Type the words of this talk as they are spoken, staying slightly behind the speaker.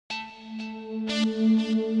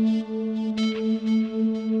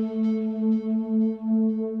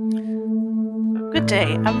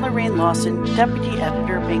day. I'm Lorraine Lawson, Deputy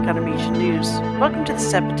Editor of Bank Automation News. Welcome to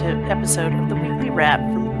this episode of the weekly wrap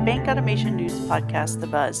from Bank Automation News podcast, The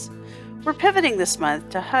Buzz. We're pivoting this month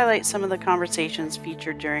to highlight some of the conversations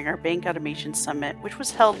featured during our Bank Automation Summit, which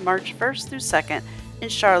was held March 1st through 2nd in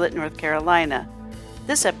Charlotte, North Carolina.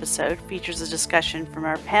 This episode features a discussion from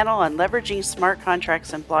our panel on leveraging smart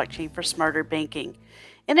contracts and blockchain for smarter banking.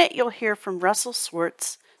 In it, you'll hear from Russell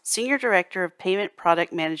Schwartz, Senior Director of Payment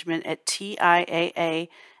Product Management at TIAA,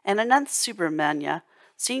 and Ananth Subramanya,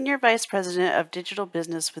 Senior Vice President of Digital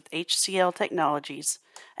Business with HCL Technologies,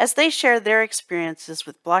 as they share their experiences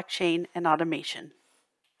with blockchain and automation.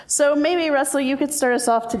 So maybe, Russell, you could start us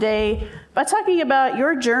off today by talking about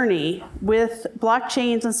your journey with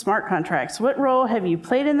blockchains and smart contracts. What role have you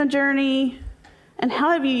played in the journey, and how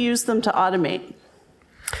have you used them to automate?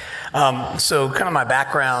 So kind of my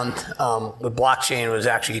background with blockchain was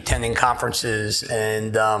actually attending conferences,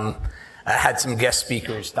 and I had some guest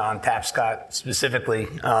speakers, Don Tapscott specifically,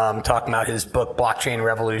 talking about his book, Blockchain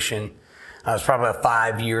Revolution. It was probably about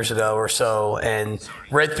 5 years ago or so, and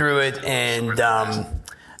read through it and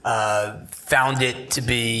found it to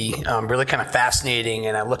be really kind of fascinating.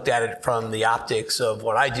 And I looked at it from the optics of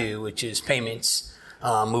what I do, which is payments,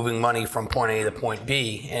 moving money from point A to point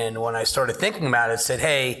B. And when I started thinking about it, I said,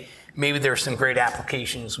 hey, maybe there's some great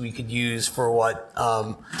applications we could use for what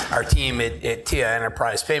our team at TIAA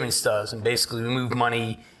Enterprise Payments does. And basically, we move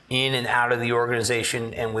money in and out of the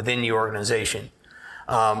organization and within the organization.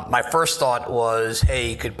 My first thought was,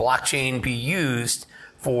 hey, could blockchain be used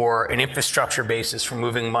for an infrastructure basis for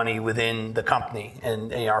moving money within the company?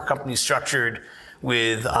 And our company's structured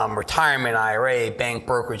with retirement, IRA, bank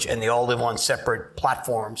brokerage, and they all live on separate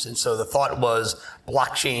platforms. And so the thought was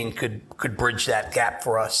blockchain could bridge that gap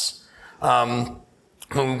for us. When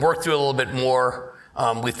we worked through it a little bit more,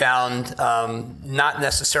 we found not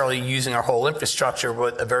necessarily using our whole infrastructure,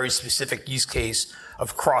 but a very specific use case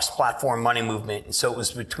of cross-platform money movement. And so it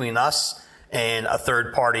was between us and a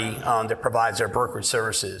third party that provides our brokerage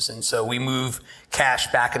services. And so we move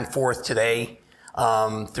cash back and forth today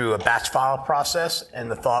through a batch file process.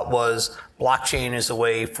 And the thought was blockchain is a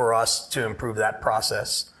way for us to improve that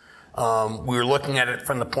process. We were looking at it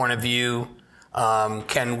from the point of view,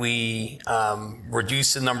 can we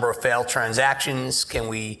reduce the number of failed transactions? Can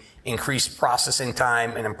we increase processing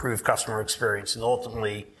time and improve customer experience? And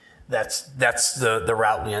ultimately, that's the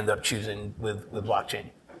route we end up choosing with blockchain.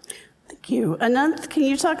 Thank you. Ananth, can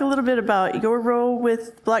you talk a little bit about your role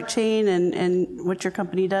with blockchain and what your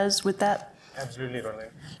company does with that? Absolutely,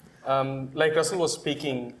 Ronald. Like Russell was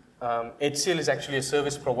speaking, HCL is actually a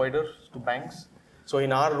service provider to banks. So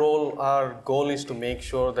in our role, our goal is to make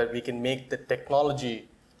sure that we can make the technology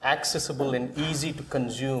accessible and easy to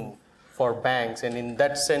consume for banks. And in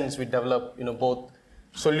that sense, we develop both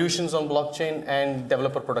solutions on blockchain and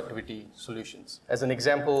developer productivity solutions. As an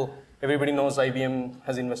example, everybody knows IBM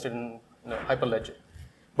has invested in Hyperledger.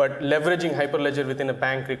 But leveraging Hyperledger within a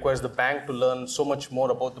bank requires the bank to learn so much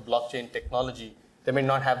more about the blockchain technology they may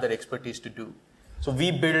not have that expertise to do. So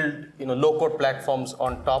we build low-code platforms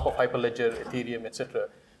on top of Hyperledger, Ethereum, etc.,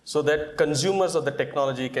 so that consumers of the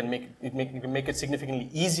technology can make it significantly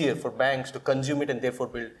easier for banks to consume it and therefore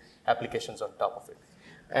build applications on top of it.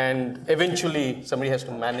 And eventually, somebody has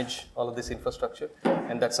to manage all of this infrastructure,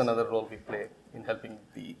 and that's another role we play in helping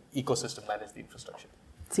the ecosystem manage the infrastructure.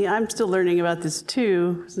 See, I'm still learning about this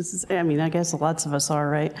too. I guess lots of us are,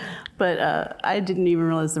 right? But I didn't even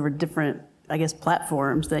realize there were different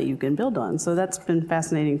platforms that you can build on. So that's been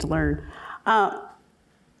fascinating to learn.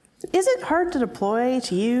 Is it hard to deploy,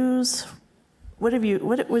 to use? What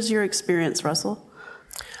was your experience, Russell?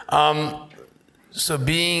 So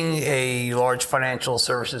being a large financial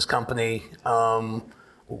services company,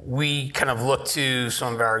 we kind of look to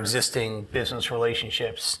some of our existing business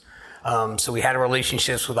relationships. So we had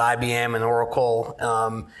relationships with IBM and Oracle,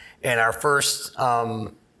 and our first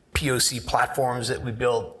POC platforms that we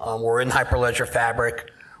built were in Hyperledger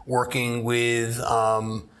Fabric, working with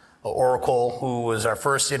Oracle, who was our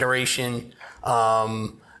first iteration.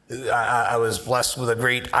 I was blessed with a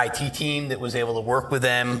great IT team that was able to work with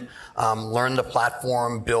them, learn the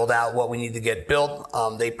platform, build out what we need to get built.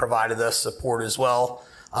 They provided us support as well.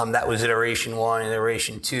 That was iteration 1. And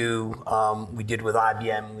iteration 2 we did with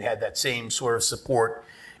IBM. We had that same sort of support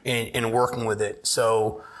in working with it.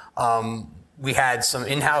 So we had some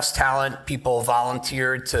in-house talent. People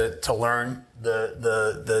volunteered to learn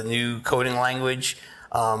the new coding language.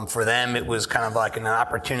 For them, it was kind of like an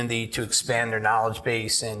opportunity to expand their knowledge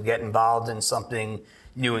base and get involved in something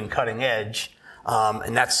new and cutting edge.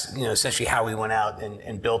 And that's essentially how we went out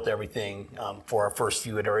and built everything for our first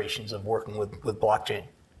few iterations of working with blockchain.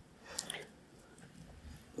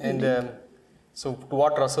 And so to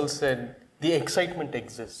what Russell said, the excitement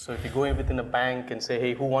exists. So if you go in within a bank and say,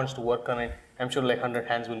 hey, who wants to work on it? I'm sure like 100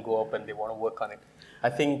 hands will go up and they want to work on it. I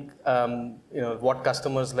think what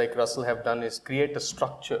customers like Russell have done is create a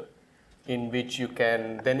structure in which you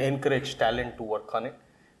can then encourage talent to work on it.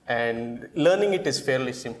 And learning it is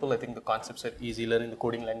fairly simple. I think the concepts are easy. Learning the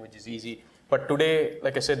coding language is easy. But today,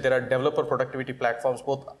 like I said, there are developer productivity platforms,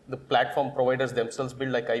 both the platform providers themselves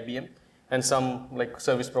build like IBM and some like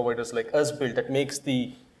service providers like us build, that makes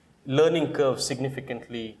the learning curve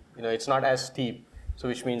significantly, it's not as steep. So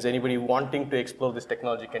which means anybody wanting to explore this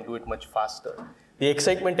technology can do it much faster. The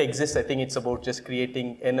excitement exists. I think it's about just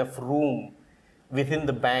creating enough room within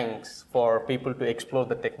the banks for people to explore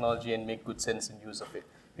the technology and make good sense and use of it.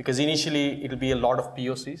 Because initially, it'll be a lot of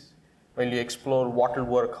POCs. When you explore what will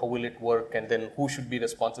work, how will it work, and then who should be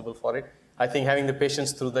responsible for it. I think having the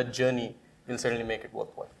patience through that journey will certainly make it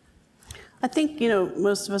worthwhile. I think,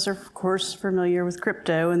 most of us are, of course, familiar with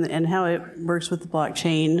crypto and how it works with the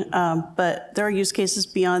blockchain, but there are use cases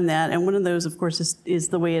beyond that, and one of those, of course, is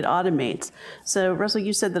the way it automates. So, Russell,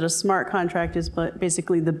 you said that a smart contract is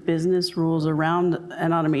basically the business rules around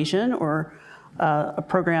an automation or a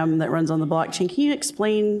program that runs on the blockchain. Can you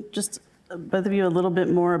explain, just both of you, a little bit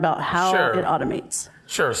more about how it automates?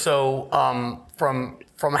 Sure. So from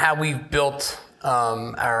how we've built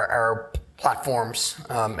our platforms,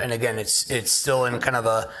 and again, it's still in kind of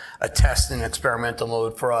a test and experimental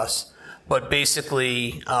mode for us. But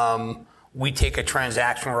basically, we take a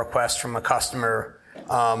transaction request from a customer,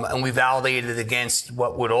 and we validate it against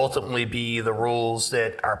what would ultimately be the rules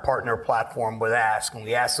that our partner platform would ask, and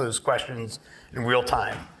we ask those questions in real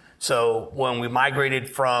time. So when we migrated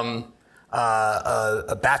from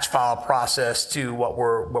a batch file process to what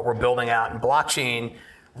we're building out in blockchain,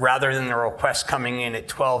 rather than the request coming in at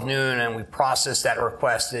 12 noon and we process that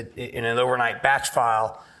request in an overnight batch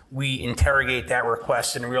file, we interrogate that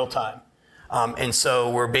request in real time. And so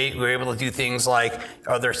we're able to do things like,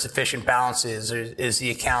 are there sufficient balances? Is the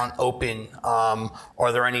account open?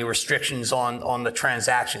 Are there any restrictions on the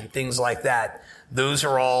transaction? Things like that. Those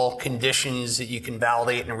are all conditions that you can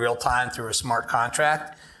validate in real time through a smart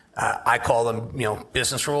contract. I call them,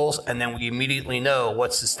 business rules, and then we immediately know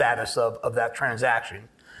what's the status of that transaction.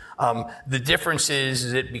 The difference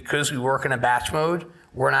is that because we work in a batch mode,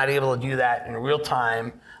 we're not able to do that in real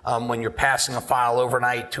time when you're passing a file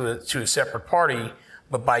overnight to a separate party.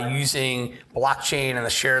 But by using blockchain and a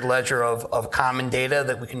shared ledger of common data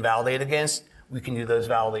that we can validate against, we can do those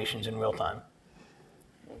validations in real time.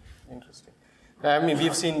 Interesting. I mean,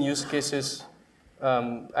 we've seen use cases.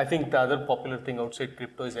 I think the other popular thing outside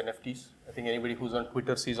crypto is NFTs. I think anybody who's on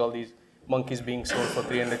Twitter sees all these monkeys being sold for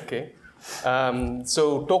 $300K.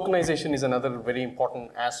 So tokenization is another very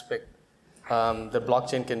important aspect the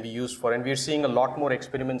blockchain can be used for. And we're seeing a lot more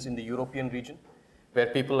experiments in the European region where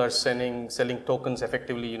people are selling tokens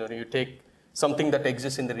effectively. You take something that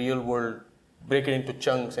exists in the real world, break it into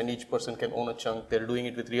chunks, and each person can own a chunk. They're doing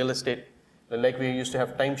it with real estate. Like we used to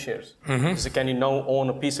have timeshares. Mm-hmm. So can you now own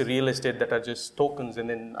a piece of real estate that are just tokens, and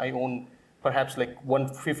then I own perhaps like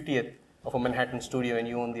 1/50th of a Manhattan studio, and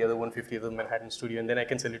you own the other 1/50th of the Manhattan studio, and then I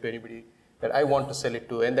can sell it to anybody that I want to sell it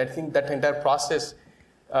to. And I think that entire process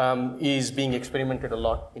is being experimented a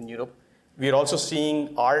lot in Europe. We are also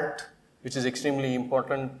seeing art, which is extremely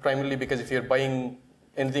important, primarily because if you're buying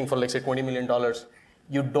anything for, like, say, $20 million,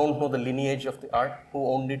 you don't know the lineage of the art. Who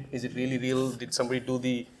owned it? Is it really real? Did somebody do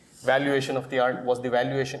the valuation of the art? Was the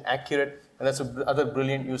valuation accurate? And that's another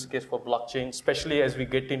brilliant use case for blockchain, especially as we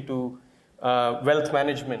get into wealth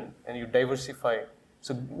management and you diversify.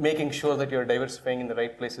 So making sure that you're diversifying in the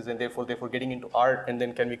right places, and therefore getting into art, and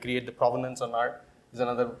then can we create the provenance on art is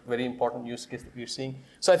another very important use case that we're seeing.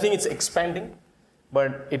 So I think it's expanding,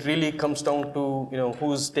 but it really comes down to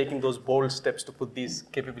who's taking those bold steps to put these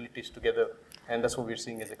capabilities together. And that's what we're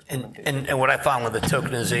seeing as experimentation. And what I found with the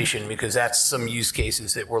tokenization, because that's some use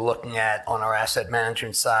cases that we're looking at on our asset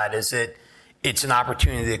management side, is that it's an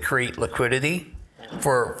opportunity to create liquidity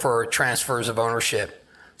for transfers of ownership.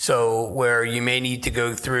 So where you may need to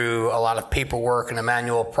go through a lot of paperwork and a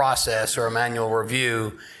manual process or a manual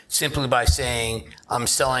review, simply by saying, I'm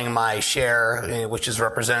selling my share, which is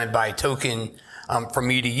represented by a token, from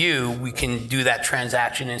me to you, we can do that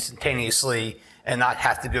transaction instantaneously and not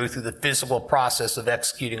have to go through the physical process of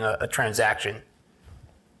executing a transaction.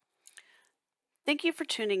 Thank you for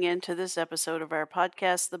tuning in to this episode of our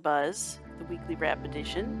podcast, The Buzz, the weekly wrap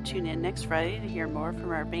edition. Tune in next Friday to hear more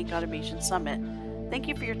from our Bank Automation Summit. Thank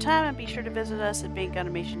you for your time, and be sure to visit us at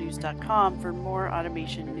bankautomationnews.com for more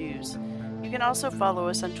automation news. You can also follow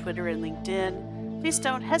us on Twitter and LinkedIn. Please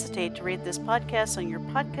don't hesitate to rate this podcast on your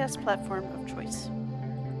podcast platform of choice.